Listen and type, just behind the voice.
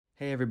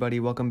Hey everybody,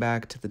 welcome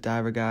back to the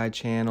Diver Guide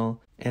channel.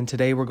 And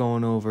today we're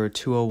going over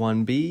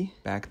 201B,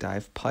 back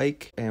dive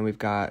pike. And we've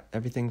got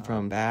everything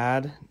from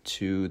bad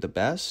to the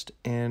best.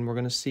 And we're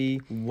going to see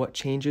what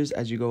changes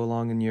as you go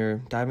along in your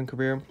diving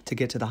career to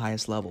get to the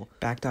highest level.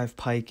 Back dive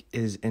pike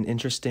is an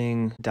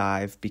interesting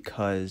dive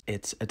because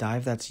it's a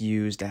dive that's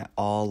used at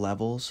all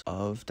levels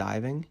of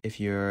diving. If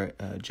you're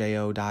a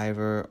JO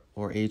diver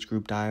or age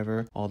group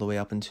diver, all the way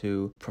up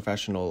into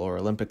professional or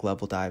Olympic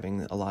level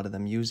diving, a lot of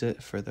them use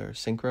it for their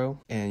synchro.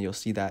 And you'll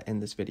see that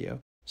in this video.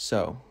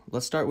 So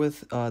let's start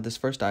with this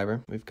first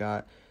diver. We've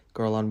got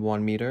girl on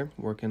 1 meter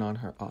working on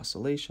her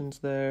oscillations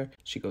there.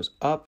 She goes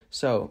up.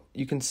 So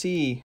you can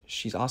see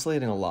she's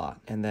oscillating a lot.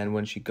 And then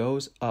when she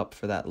goes up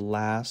for that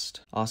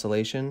last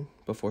oscillation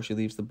before she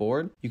leaves the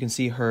board, you can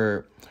see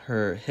her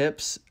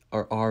hips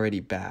are already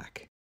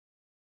back.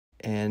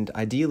 And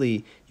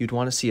ideally, you'd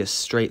want to see a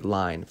straight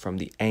line from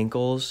the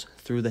ankles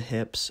through the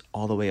hips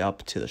all the way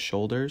up to the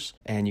shoulders.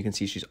 And you can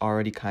see she's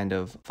already kind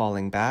of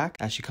falling back.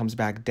 As she comes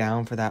back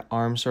down for that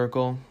arm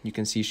circle, you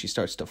can see she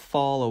starts to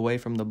fall away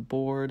from the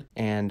board,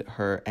 and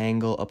her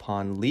angle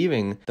upon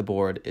leaving the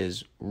board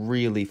is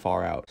really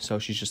far out. So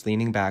she's just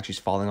leaning back, she's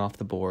falling off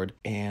the board,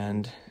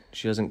 and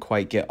she doesn't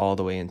quite get all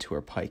the way into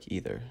her pike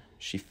either.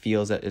 She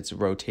feels that it's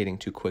rotating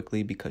too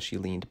quickly because she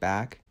leaned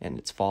back and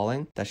it's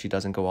falling, that she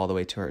doesn't go all the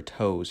way to her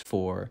toes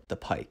for the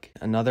pike.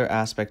 Another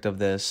aspect of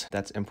this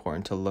that's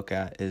important to look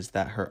at is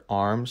that her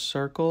arm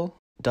circle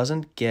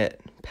doesn't get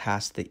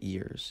past the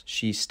ears.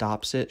 She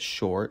stops it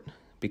short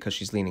because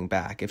she's leaning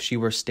back. If she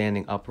were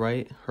standing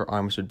upright, her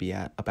arms would be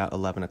at about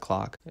 11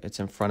 o'clock. It's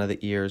in front of the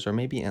ears or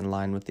maybe in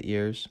line with the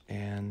ears,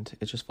 and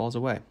it just falls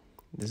away.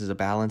 This is a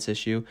balance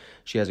issue.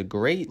 She has a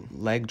great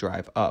leg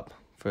drive up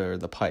for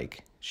the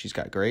pike. She's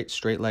got great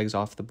straight legs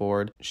off the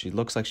board. She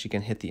looks like she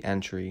can hit the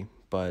entry,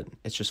 but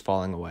it's just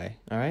falling away.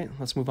 All right,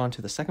 let's move on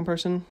to the second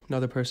person.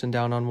 Another person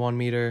down on 1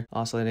 meter,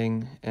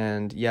 oscillating.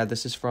 And yeah,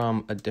 this is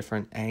from a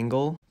different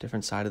angle,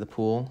 different side of the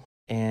pool.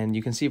 And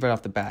you can see right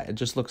off the bat, it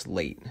just looks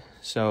late.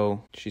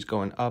 So she's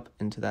going up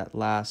into that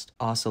last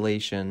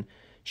oscillation.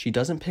 She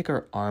doesn't pick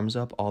her arms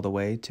up all the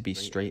way to be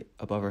straight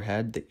above her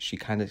head. She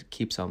kind of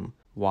keeps them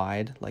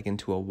wide, like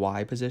into a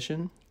Y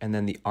position, and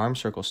then the arm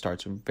circle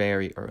starts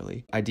very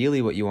early.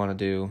 Ideally, what you want to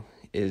do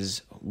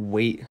is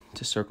wait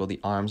to circle the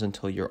arms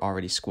until you're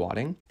already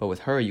squatting. But with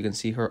her, you can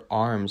see her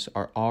arms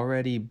are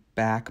already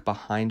back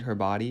behind her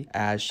body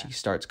as she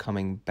starts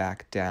coming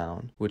back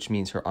down, which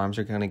means her arms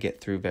are going to get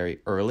through very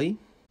early,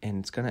 and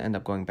it's going to end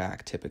up going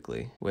back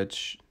typically,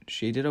 which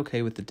she did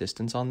okay with the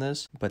distance on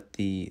this, but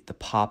the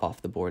pop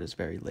off the board is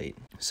very late.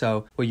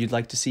 So what you'd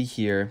like to see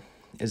here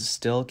is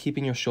still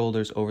keeping your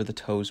shoulders over the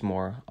toes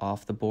more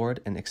off the board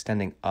and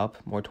extending up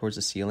more towards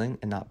the ceiling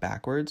and not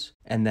backwards.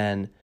 And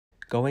then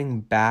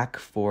going back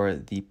for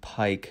the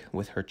pike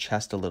with her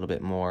chest a little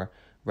bit more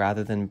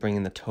rather than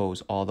bringing the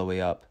toes all the way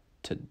up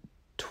to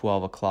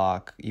 12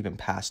 o'clock, even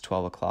past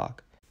 12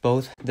 o'clock.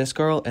 Both this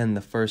girl and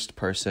the first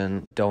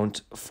person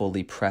don't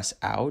fully press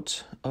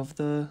out of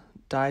the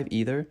dive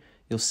either.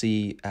 You'll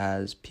see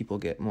as people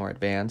get more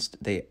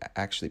advanced, they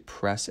actually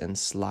press and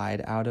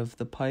slide out of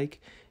the pike,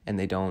 and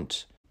they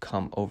don't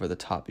come over the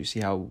top. You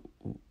see how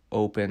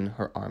open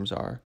her arms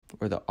are,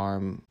 or the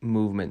arm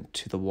movement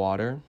to the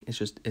water.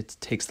 It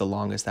takes the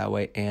longest that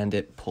way, and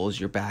it pulls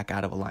your back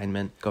out of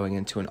alignment going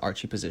into an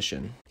archy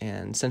position.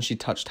 And since she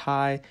touched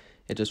high,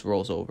 it just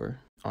rolls over.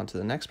 On to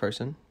the next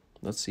person.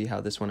 Let's see how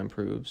this one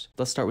improves.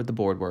 Let's start with the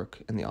board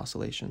work and the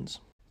oscillations.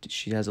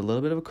 She has a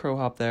little bit of a crow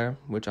hop there,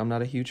 which I'm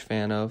not a huge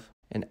fan of.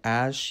 And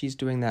as she's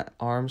doing that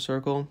arm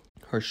circle,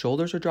 her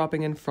shoulders are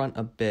dropping in front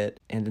a bit,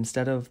 and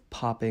instead of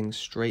popping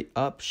straight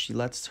up, she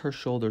lets her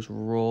shoulders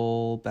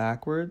roll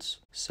backwards.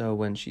 So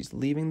when she's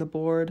leaving the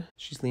board,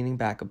 she's leaning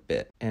back a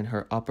bit, and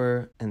her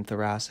upper and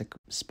thoracic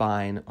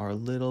spine are a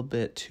little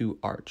bit too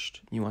arched.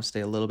 You want to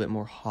stay a little bit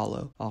more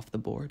hollow off the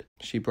board.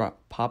 She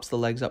pops the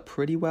legs up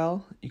pretty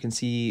well. You can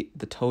see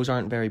the toes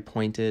aren't very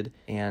pointed,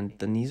 and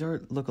the knees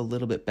look a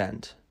little bit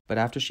bent. But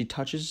after she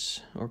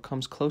touches or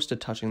comes close to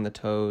touching the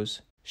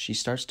toes, she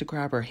starts to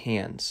grab her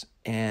hands,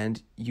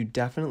 and you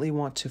definitely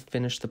want to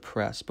finish the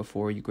press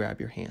before you grab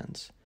your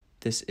hands.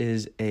 This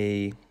is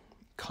a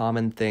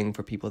common thing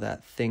for people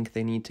that think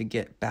they need to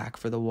get back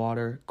for the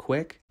water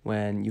quick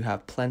when you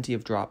have plenty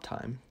of drop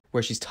time.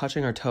 Where she's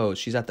touching her toes,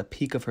 she's at the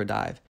peak of her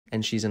dive,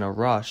 and she's in a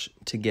rush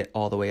to get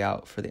all the way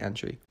out for the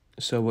entry.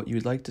 So what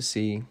you'd like to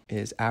see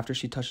is after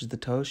she touches the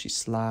toes, she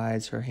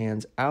slides her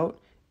hands out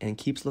and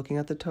keeps looking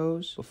at the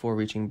toes before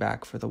reaching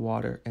back for the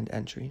water and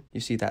entry. You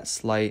see that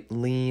slight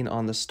lean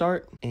on the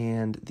start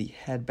and the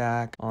head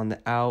back on the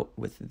out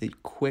with the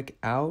quick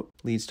out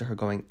leads to her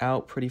going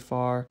out pretty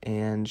far,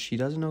 and she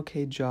does an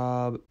okay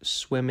job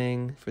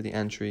swimming for the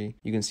entry.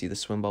 You can see the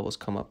swim bubbles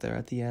come up there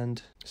at the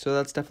end. So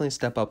that's definitely a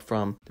step up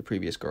from the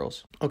previous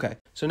girls. Okay,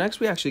 so next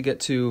we actually get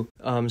to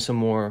some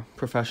more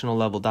professional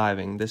level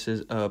diving. This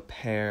is a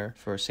pair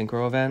for a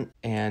synchro event,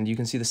 and you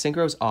can see the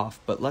synchro's off,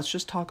 but let's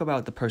just talk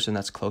about the person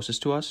that's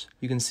closest to us.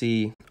 You can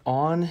see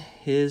on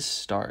his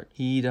start,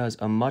 he does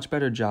a much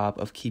better job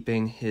of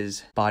keeping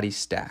his body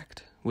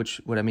stacked,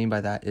 which what I mean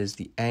by that is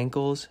the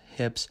ankles,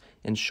 hips,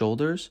 and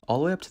shoulders, all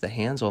the way up to the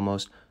hands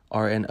almost,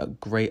 are in a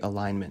great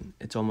alignment.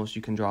 It's almost,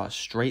 you can draw a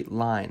straight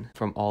line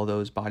from all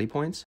those body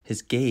points.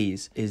 His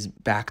gaze is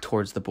back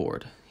towards the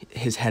board.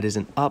 His head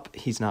isn't up.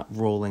 He's not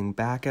rolling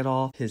back at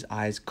all. His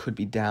eyes could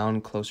be down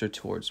closer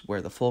towards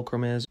where the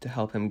fulcrum is to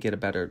help him get a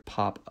better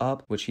pop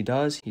up, which he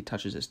does. He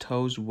touches his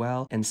toes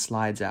well and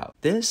slides out.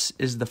 This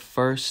is the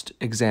first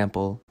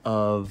example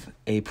of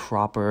a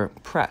proper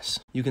press.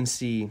 You can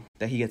see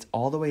that he gets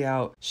all the way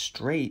out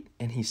straight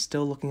and he's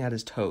still looking at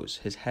his toes.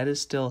 His head is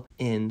still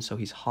in, so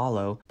he's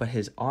hollow, but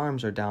his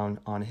arms are down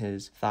on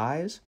his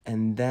thighs,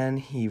 and then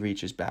he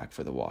reaches back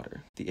for the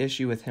water. The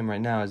issue with him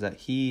right now is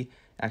that he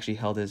actually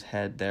held his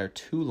head there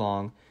too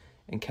long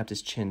and kept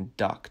his chin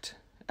ducked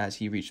as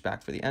he reached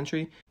back for the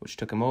entry, which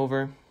took him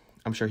over.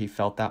 I'm sure he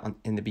felt that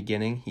in the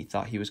beginning. He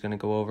thought he was going to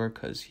go over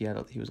because he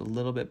was a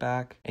little bit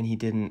back, and he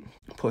didn't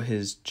put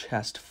his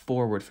chest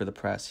forward for the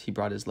press. He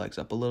brought his legs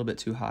up a little bit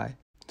too high,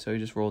 so he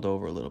just rolled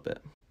over a little bit.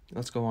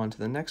 Let's go on to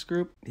the next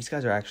group. These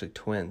guys are actually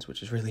twins,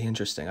 which is really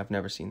interesting. I've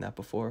never seen that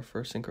before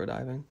for synchro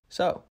diving.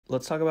 So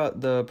let's talk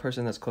about the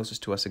person that's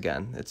closest to us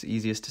again. It's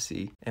easiest to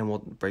see, and we'll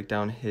break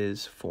down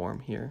his form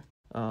here.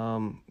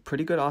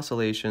 Pretty good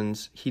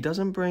oscillations. He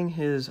doesn't bring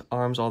his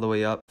arms all the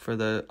way up for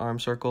the arm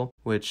circle,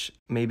 which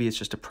maybe it's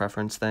just a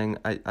preference thing.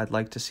 I'd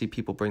like to see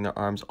people bring their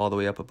arms all the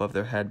way up above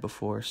their head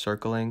before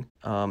circling.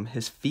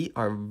 His feet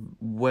are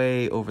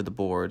way over the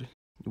board.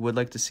 Would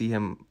like to see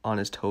him on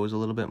his toes a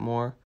little bit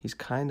more. He's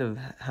kind of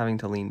having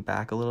to lean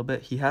back a little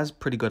bit. He has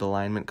pretty good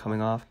alignment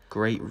coming off.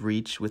 Great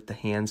reach with the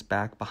hands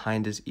back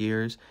behind his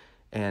ears,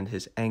 and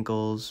his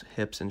ankles,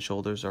 hips, and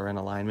shoulders are in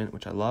alignment,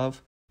 which I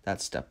love.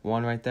 That's step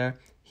one right there.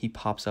 He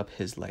pops up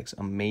his legs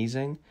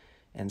amazing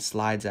and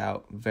slides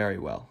out very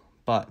well.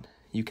 But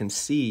you can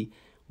see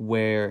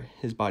where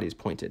his body is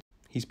pointed.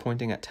 He's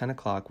pointing at 10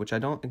 o'clock, which I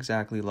don't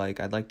exactly like.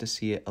 I'd like to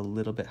see it a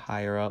little bit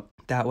higher up.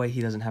 That way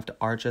he doesn't have to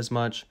arch as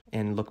much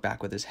and look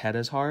back with his head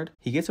as hard.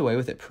 He gets away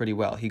with it pretty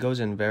well. He goes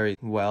in very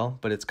well,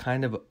 but it's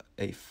kind of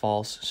a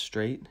false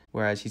straight,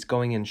 whereas he's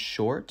going in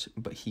short,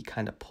 but he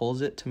kind of pulls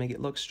it to make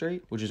it look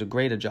straight, which is a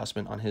great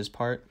adjustment on his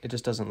part. It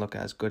just doesn't look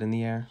as good in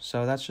the air.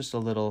 So that's just a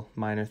little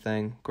minor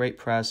thing. Great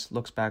press,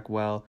 looks back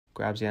well,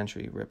 grabs the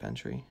entry, rip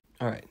entry.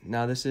 All right,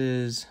 now this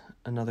is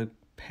another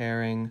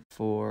pairing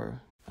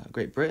for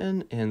Great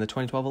Britain in the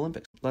 2012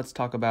 Olympics. Let's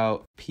talk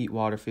about Pete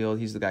Waterfield.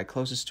 He's the guy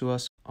closest to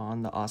us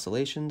on the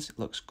oscillations. It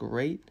looks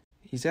great.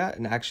 He's got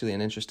actually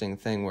an interesting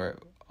thing where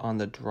on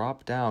the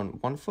drop down,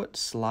 one foot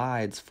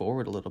slides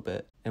forward a little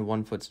bit and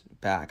one foot's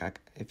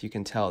back. If you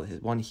can tell,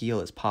 his one heel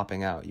is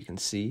popping out, you can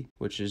see,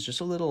 which is just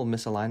a little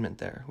misalignment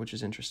there, which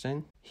is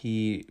interesting.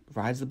 He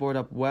rides the board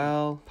up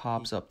well,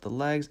 pops up the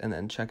legs, and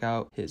then check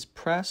out his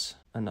press.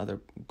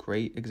 Another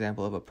great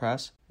example of a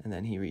press. And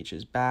then he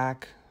reaches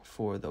back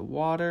for the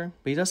water,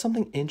 but he does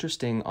something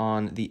interesting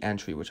on the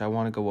entry, which I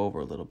want to go over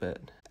a little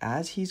bit.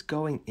 As he's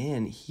going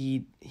in,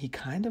 he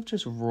kind of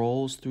just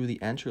rolls through the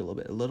entry a little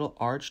bit, a little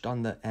arched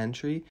on the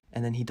entry,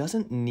 and then he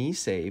doesn't knee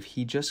save.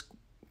 He just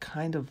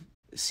kind of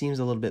seems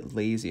a little bit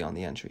lazy on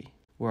the entry,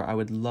 where I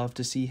would love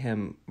to see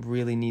him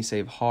really knee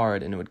save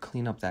hard, and it would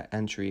clean up that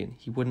entry, and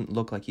he wouldn't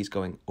look like he's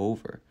going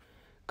over.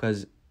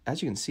 Because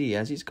as you can see,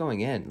 as he's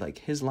going in, like,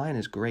 his line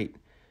is great,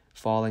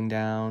 falling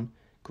down,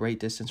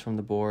 great distance from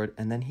the board,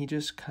 and then he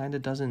just kind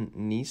of doesn't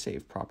knee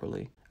save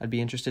properly. I'd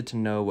be interested to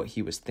know what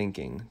he was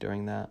thinking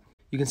during that.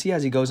 You can see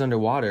as he goes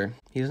underwater,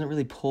 he doesn't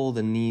really pull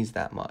the knees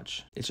that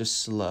much. It's just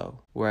slow.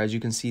 Whereas you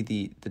can see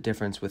the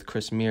difference with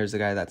Chris Mears, the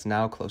guy that's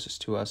now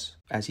closest to us.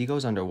 As he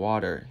goes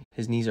underwater,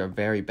 his knees are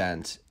very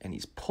bent and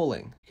he's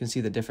pulling. You can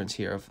see the difference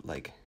here of,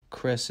 like,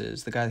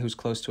 Chris's, the guy who's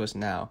close to us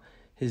now,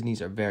 his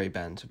knees are very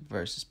bent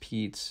versus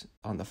Pete's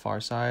on the far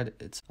side.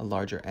 It's a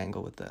larger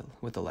angle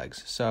with the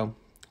legs. So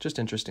just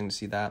interesting to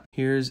see that.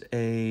 Here's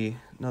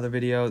another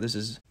video. This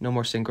is no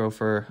more synchro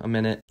for a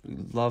minute.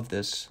 Love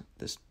this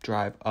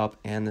drive up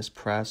and this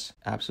press.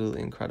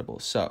 Absolutely incredible.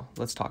 So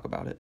let's talk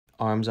about it.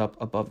 Arms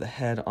up above the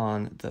head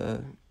on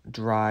the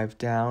drive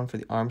down for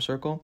the arm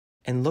circle.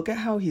 And look at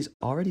how he's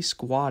already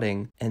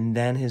squatting and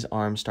then his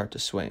arms start to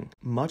swing.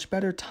 Much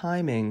better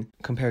timing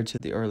compared to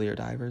the earlier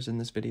divers in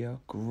this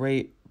video.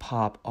 Great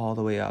pop all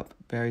the way up.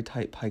 Very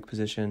tight pike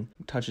position.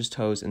 Touches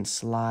toes and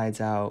slides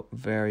out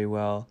very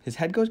well. His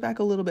head goes back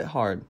a little bit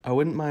hard. I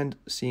wouldn't mind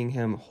seeing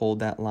him hold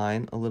that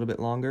line a little bit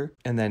longer.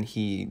 And then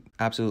he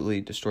absolutely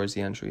destroys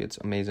the entry. It's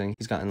amazing.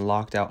 He's gotten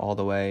locked out all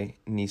the way.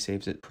 Knee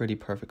saves it pretty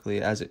perfectly,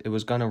 as it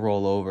was gonna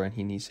roll over and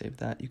he knee saved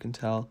that. You can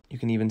tell. You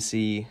can even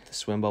see the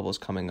swim bubbles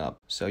coming up,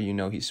 so you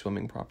know he's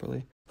swimming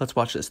properly. Let's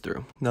watch this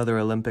through. Another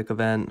Olympic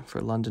event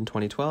for London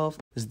 2012.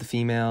 This is the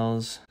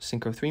females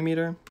synchro 3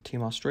 meter,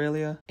 Team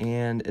Australia,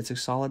 and it's a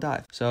solid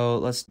dive. So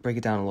let's break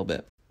it down a little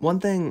bit. One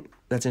thing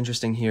that's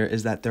interesting here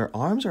is that their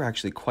arms are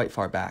actually quite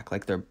far back,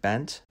 like they're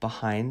bent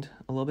behind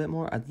a little bit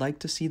more. I'd like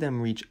to see them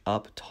reach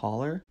up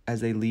taller as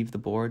they leave the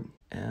board,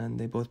 and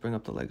they both bring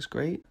up the legs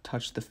great.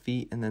 Touch the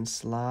feet and then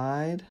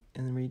slide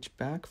and then reach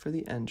back for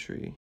the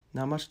entry.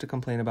 Not much to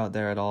complain about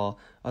there at all,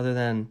 other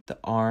than the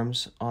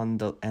arms on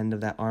the end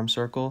of that arm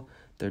circle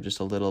They're just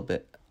a little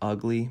bit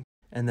ugly.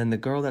 And then the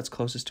girl that's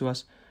closest to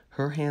us,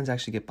 her hands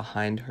actually get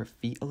behind her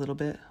feet a little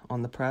bit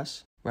on the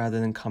press rather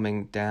than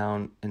coming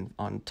down and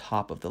on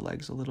top of the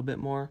legs a little bit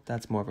more.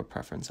 That's more of a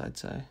preference, I'd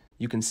say.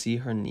 You can see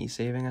her knee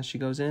saving as she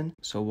goes in.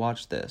 So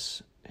watch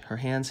this. Her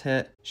hands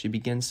hit, she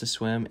begins to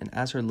swim, and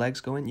as her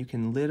legs go in, you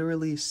can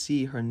literally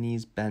see her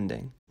knees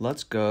bending.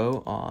 Let's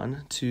go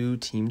on to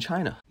Team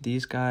China.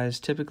 These guys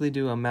typically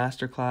do a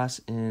masterclass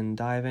in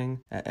diving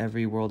at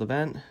every world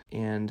event,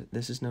 and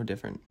this is no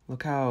different.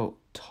 Look how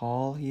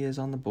tall he is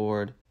on the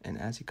board, and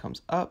as he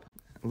comes up,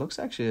 it looks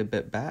actually a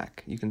bit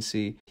back. You can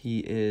see he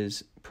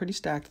is pretty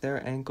stacked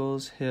there.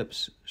 Ankles,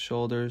 hips,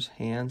 shoulders,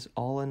 hands,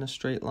 all in a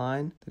straight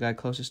line. The guy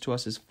closest to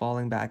us is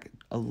falling back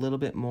a little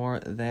bit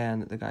more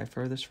than the guy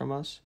furthest from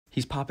us.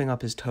 He's popping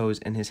up his toes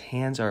and his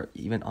hands are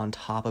even on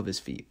top of his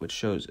feet, which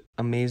shows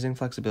amazing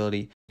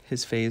flexibility.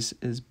 His face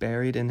is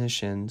buried in his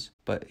shins,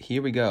 but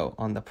here we go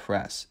on the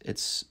press.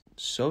 It's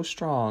so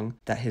strong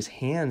that his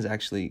hands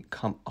actually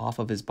come off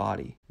of his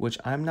body, which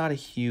I'm not a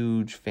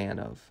huge fan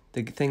of.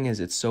 The thing is,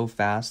 it's so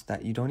fast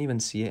that you don't even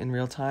see it in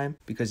real time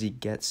because he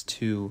gets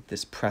to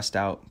this pressed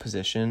out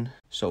position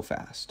so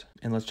fast.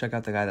 And let's check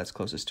out the guy that's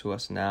closest to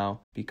us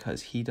now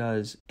because he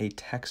does a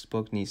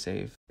textbook knee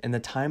save. And the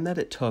time that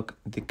it took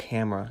the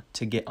camera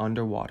to get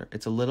underwater,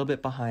 it's a little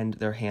bit behind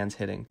their hands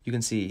hitting. You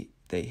can see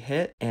they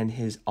hit and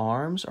his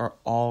arms are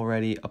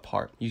already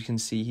apart. You can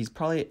see he's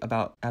probably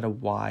about at a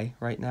Y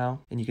right now,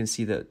 and you can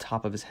see the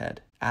top of his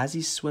head. As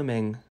he's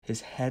swimming, his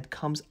head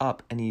comes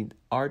up and he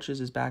arches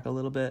his back a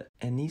little bit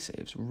and knee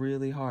saves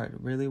really hard,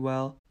 really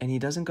well, and he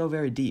doesn't go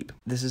very deep.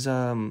 This is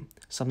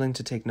something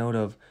to take note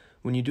of.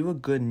 When you do a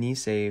good knee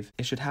save,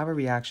 it should have a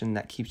reaction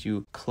that keeps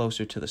you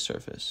closer to the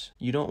surface.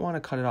 You don't want to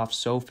cut it off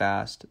so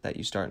fast that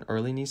you start an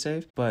early knee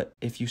save, but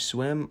if you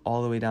swim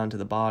all the way down to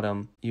the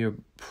bottom, you're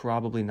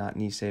probably not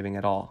knee saving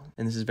at all.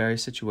 And this is very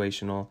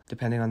situational.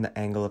 Depending on the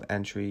angle of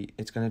entry,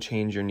 it's going to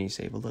change your knee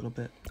save a little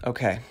bit.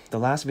 Okay, the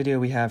last video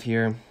we have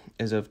here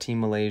is of Team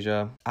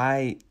Malaysia.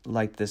 I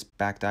liked this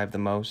back dive the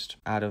most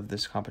out of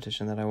this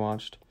competition that I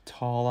watched.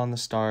 Tall on the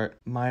start,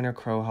 minor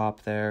crow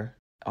hop there.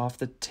 Off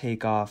the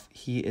takeoff,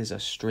 he is a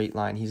straight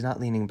line. He's not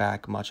leaning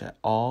back much at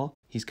all.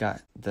 He's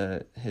got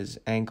his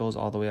ankles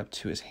all the way up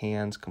to his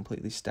hands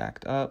completely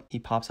stacked up. He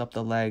pops up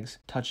the legs,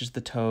 touches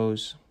the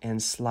toes,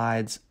 and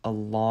slides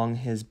along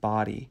his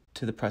body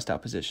to the pressed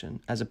out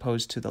position. As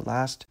opposed to the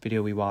last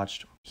video we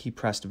watched, he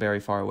pressed very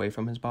far away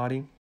from his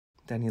body.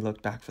 Then he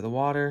looked back for the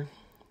water,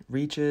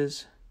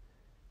 reaches,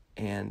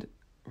 and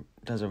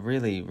does a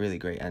really, really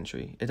great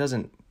entry. It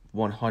doesn't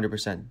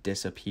 100%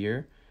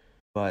 disappear,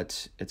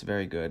 but it's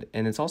very good.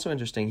 And it's also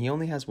interesting, he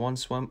only has one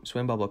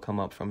swim bubble come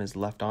up from his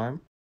left arm.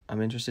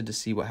 I'm interested to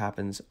see what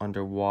happens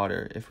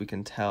underwater, if we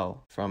can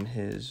tell from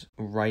his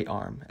right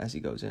arm as he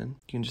goes in.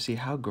 You can just see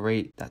how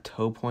great that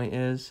toe point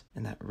is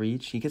and that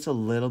reach. He gets a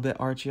little bit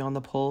archy on the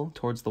pull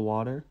towards the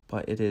water,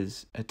 but it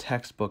is a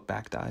textbook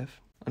back dive.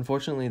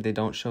 Unfortunately, they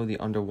don't show the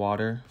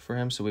underwater for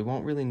him, so we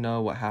won't really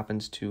know what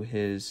happens to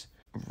his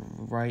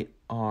right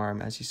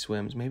arm as he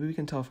swims. Maybe we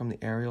can tell from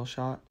the aerial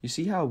shot. You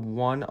see how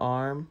one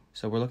arm,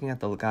 so we're looking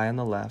at the guy on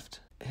the left,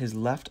 his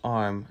left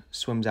arm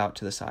swims out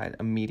to the side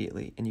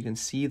immediately, and you can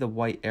see the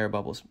white air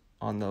bubbles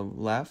on the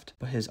left,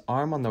 but his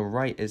arm on the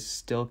right is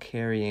still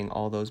carrying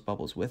all those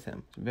bubbles with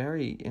him. It's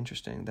very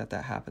interesting that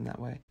happened that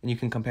way. And you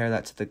can compare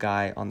that to the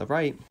guy on the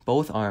right.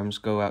 Both arms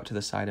go out to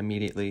the side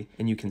immediately,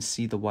 and you can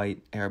see the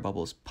white air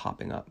bubbles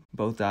popping up.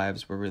 Both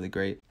dives were really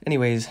great.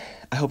 Anyways,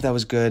 I hope that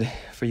was good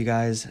for you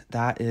guys.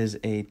 That is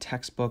a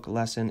textbook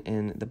lesson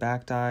in the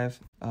back dive.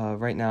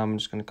 Right now, I'm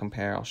just going to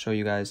compare. I'll show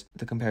you guys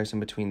the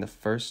comparison between the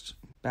first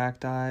back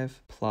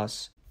dive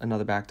plus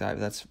another back dive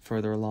that's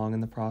further along in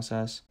the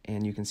process,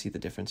 and you can see the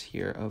difference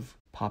here of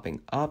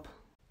popping up,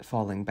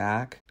 falling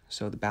back.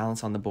 So the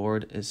balance on the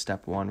board is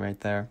step one right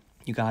there.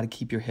 You got to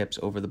keep your hips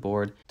over the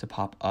board to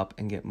pop up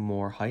and get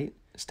more height.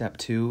 Step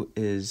two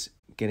is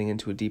getting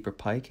into a deeper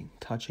pike,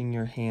 touching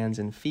your hands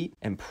and feet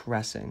and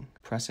pressing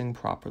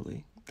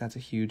properly. That's a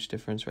huge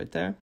difference right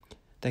there.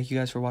 Thank you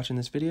guys for watching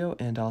this video,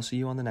 and I'll see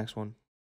you on the next one.